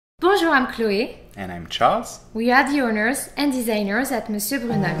Bonjour, I'm Chloé. And I'm Charles. We are the owners and designers at Monsieur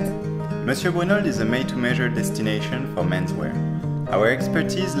Brunold. Monsieur Brunold is a made-to-measure destination for menswear. Our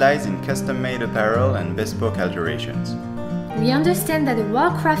expertise lies in custom-made apparel and bespoke alterations. We understand that a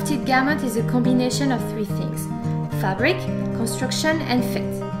well-crafted garment is a combination of three things: fabric, construction, and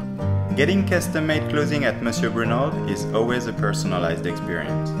fit. Getting custom-made clothing at Monsieur Brunold is always a personalized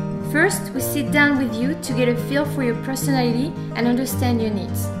experience. First, we sit down with you to get a feel for your personality and understand your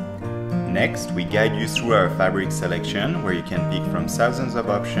needs. Next, we guide you through our fabric selection, where you can pick from thousands of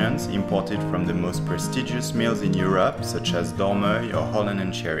options imported from the most prestigious mills in Europe, such as Dormeuil or Holland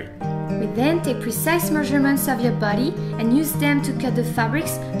 & Cherry. We then take precise measurements of your body and use them to cut the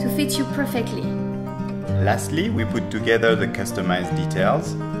fabrics to fit you perfectly. Lastly, we put together the customized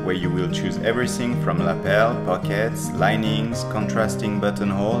details, where you will choose everything from lapel, pockets, linings, contrasting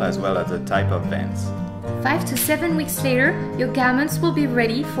buttonhole, as well as the type of vents. 5 to 7 weeks later, your garments will be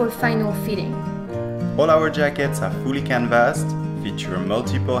ready for final fitting. All our jackets are fully canvassed, feature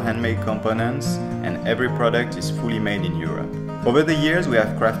multiple handmade components, and every product is fully made in Europe. Over the years, we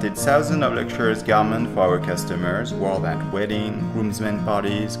have crafted thousands of luxurious garments for our customers, worn at weddings, groomsmen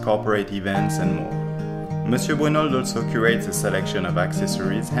parties, corporate events, and more. Monsieur Brunold also curates a selection of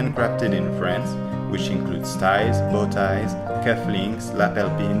accessories handcrafted in France, which includes ties, bow ties, cufflinks, lapel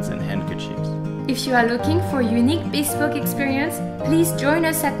pins, and handkerchiefs. If you are looking for a unique bespoke experience, please join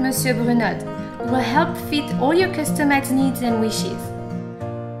us at Monsieur Brunold. We will help fit all your customized needs and wishes.